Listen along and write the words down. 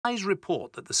Spies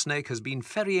report that the snake has been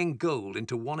ferrying gold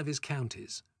into one of his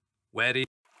counties. Where do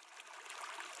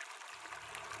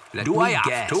I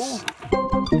have to?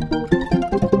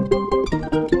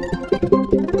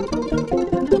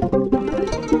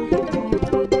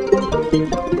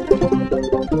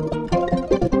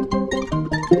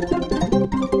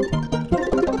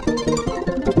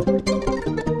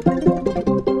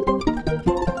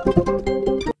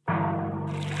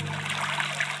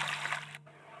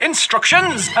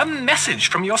 Instructions! A message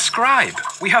from your scribe.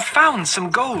 We have found some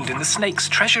gold in the snake's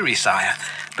treasury, sire,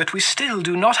 but we still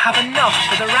do not have enough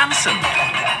for the ransom.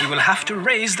 We will have to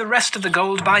raise the rest of the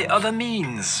gold by other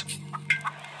means.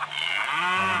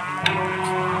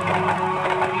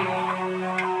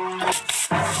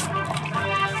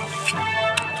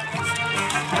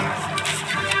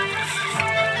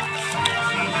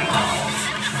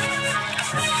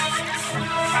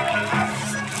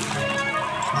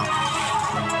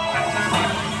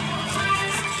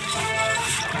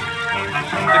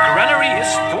 The granary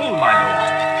is full, my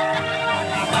lord.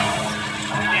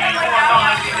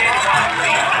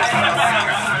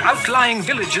 Outlying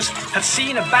villagers have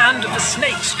seen a band of the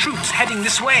snake's troops heading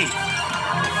this way.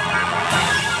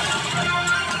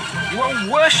 You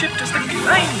are worshipped as the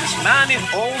kindest man in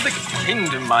all the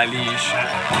kingdom, my liege.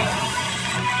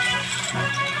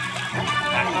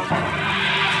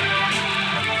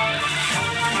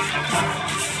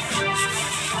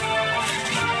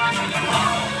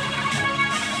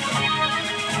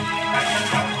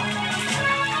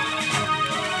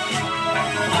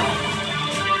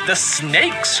 The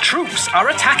snake's troops are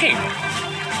attacking.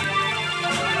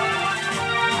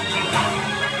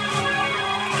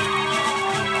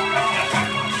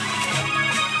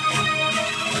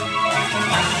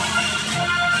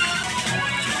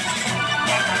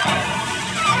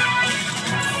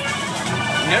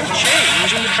 No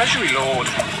change in the treasury, lord.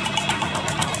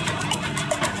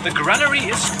 The granary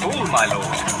is full, my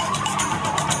lord.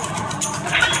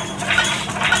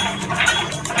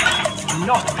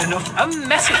 Not enough. A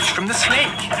message from the snake.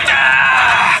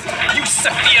 Ah! You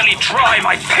severely try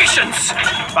my patience.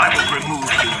 I will remove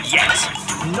you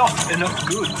yet. Not enough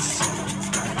goods.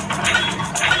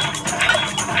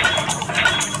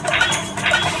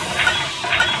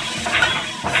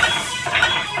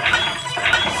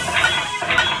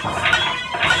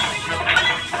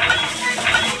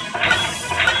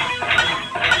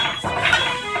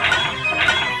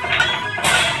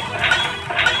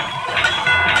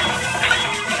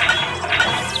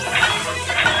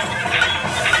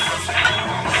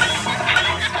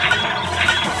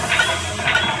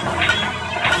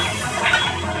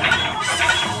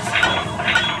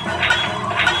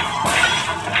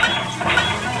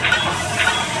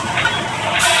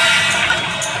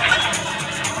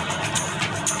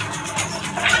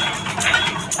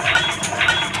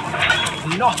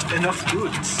 Not enough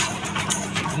goods.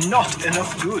 Not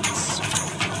enough goods.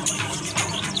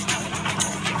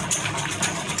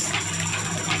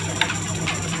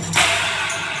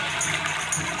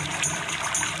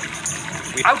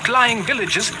 Outlying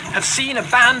villagers have seen a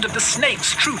band of the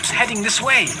snake's troops heading this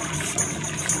way.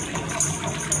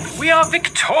 We are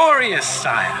victorious,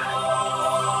 sire.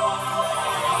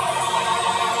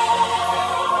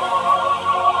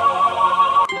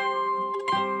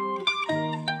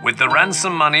 With the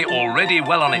ransom money already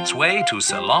well on its way to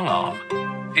Stronghold,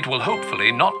 it will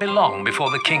hopefully not be long before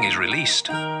the king is released.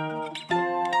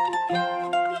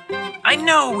 I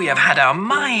know we have had our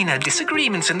minor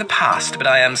disagreements in the past, but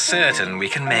I am certain we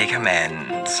can make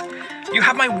amends. You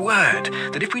have my word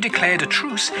that if we declared a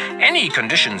truce, any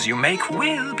conditions you make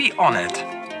will be honored.